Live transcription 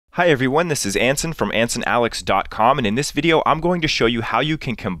Hi everyone, this is Anson from AnsonAlex.com, and in this video I'm going to show you how you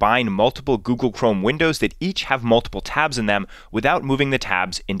can combine multiple Google Chrome windows that each have multiple tabs in them without moving the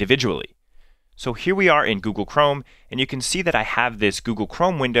tabs individually. So here we are in Google Chrome, and you can see that I have this Google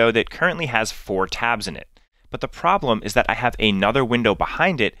Chrome window that currently has 4 tabs in it. But the problem is that I have another window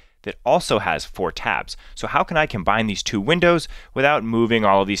behind it that also has 4 tabs. So how can I combine these two windows without moving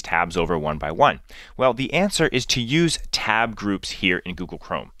all of these tabs over one by one? Well, the answer is to use tab groups here in Google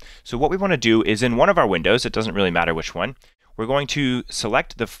Chrome. So what we want to do is in one of our windows, it doesn't really matter which one, we're going to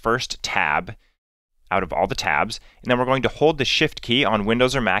select the first tab out of all the tabs, and then we're going to hold the Shift key on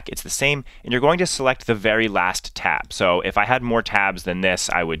Windows or Mac. It's the same, and you're going to select the very last tab. So if I had more tabs than this,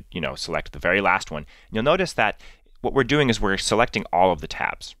 I would, select the very last one. And you'll notice that what we're doing is we're selecting all of the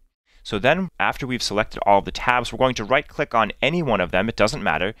tabs. So then, after we've selected all of the tabs, we're going to right-click on any one of them. It doesn't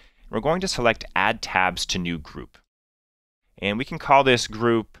matter. We're going to select Add Tabs to New Group. And we can call this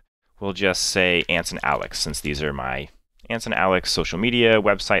group, we'll just say Anson Alex, since these are my Anson Alex social media,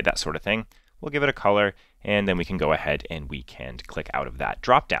 website, that sort of thing. We'll give it a color, and then we can go ahead and we can click out of that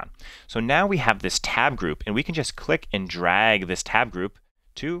drop-down. So now we have this tab group, and we can just click and drag this tab group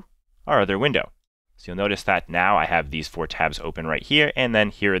to our other window. So you'll notice that now I have these 4 tabs open right here, and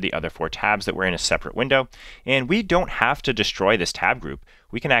then here are the other 4 tabs that were in a separate window. And we don't have to destroy this tab group.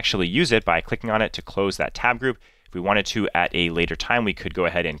 We can actually use it by clicking on it to close that tab group. If we wanted to at a later time, we could go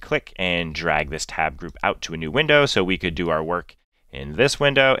ahead and click and drag this tab group out to a new window, so we could do our work in this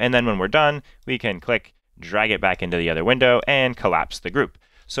window, and then when we're done, we can click, drag it back into the other window, and collapse the group.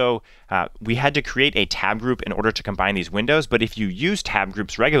 So we had to create a tab group in order to combine these windows, but if you use tab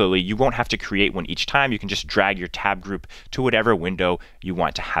groups regularly, you won't have to create one each time. You can just drag your tab group to whatever window you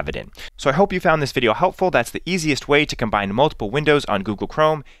want to have it in. So I hope you found this video helpful. That's the easiest way to combine multiple windows on Google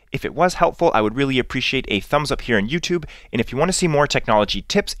Chrome. If it was helpful, I would really appreciate a thumbs up here on YouTube. And if you want to see more technology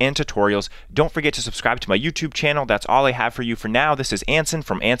tips and tutorials, don't forget to subscribe to my YouTube channel. That's all I have for you for now. This is Anson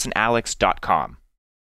from AnsonAlex.com.